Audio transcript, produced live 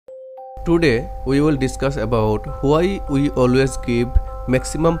Today we will discuss about why we always give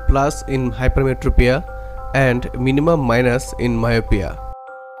maximum plus in hypermetropia and minimum minus in myopia.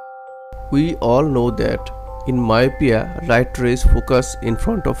 We all know that in myopia light rays focus in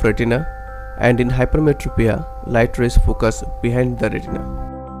front of retina and in hypermetropia light rays focus behind the retina.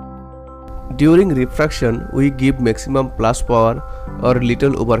 During refraction we give maximum plus power or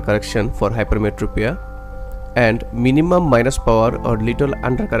little overcorrection for hypermetropia and minimum minus power or little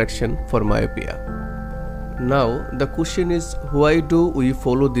undercorrection for myopia. Now the question is, why do we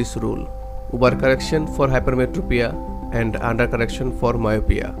follow this rule, overcorrection for hypermetropia and undercorrection for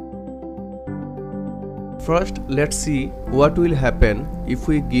myopia? First, let's see what will happen if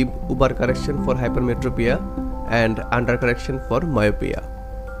we give overcorrection for hypermetropia and undercorrection for myopia.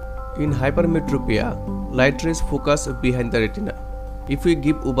 In hypermetropia, light rays focus behind the retina. If we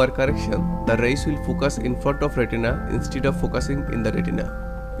give overcorrection, the rays will focus in front of retina instead of focusing in the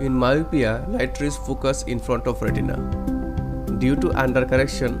retina. In myopia, light rays focus in front of retina. Due to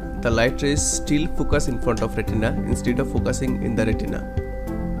undercorrection, the light rays still focus in front of retina instead of focusing in the retina.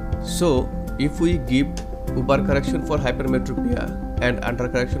 So, if we give overcorrection for hypermetropia and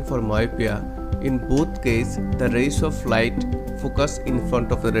undercorrection for myopia, in both cases, the rays of light focus in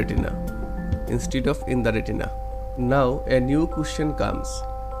front of the retina instead of in the retina. Now a new question comes.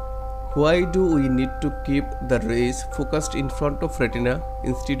 Why do we need to keep the rays focused in front of retina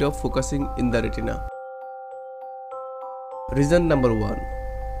instead of focusing in the retina? Reason number 1.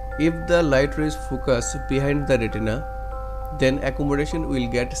 If the light rays focus behind the retina, then accommodation will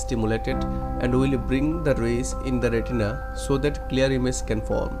get stimulated and will bring the rays in the retina so that clear image can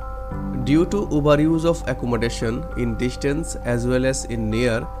form. Due to overuse of accommodation in distance as well as in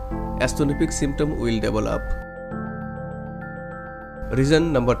near, astronopic symptom will develop.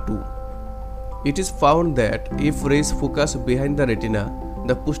 Reason number 2. It is found that if rays focus behind the retina,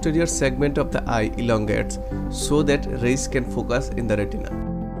 the posterior segment of the eye elongates so that rays can focus in the retina.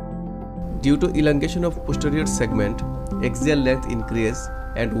 Due to elongation of posterior segment, axial length increase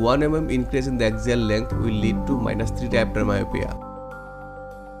and 1 mm increase in the axial length will lead to -3 diopter myopia.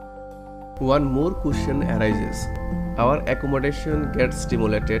 One more question arises. Our accommodation gets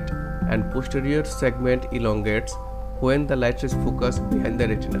stimulated and posterior segment elongates when the light rays focus behind the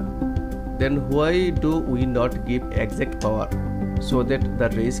retina. Then why do we not give exact power so that the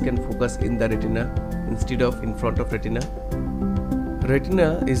rays can focus in the retina instead of in front of retina? Retina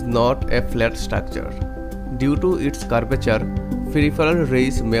is not a flat structure. Due to its curvature, peripheral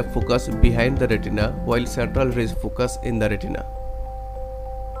rays may focus behind the retina while central rays focus in the retina.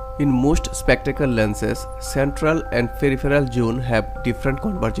 In most spectacle lenses, central and peripheral zone have different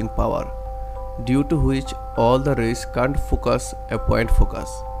converging power, due to which all the rays can't focus a point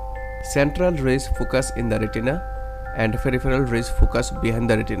focus. Central rays focus in the retina and peripheral rays focus behind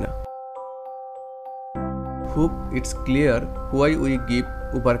the retina. Hope it's clear why we give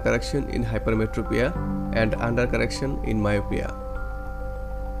overcorrection in hypermetropia and undercorrection in myopia.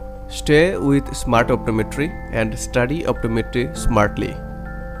 Stay with Smart Optometry and study optometry smartly.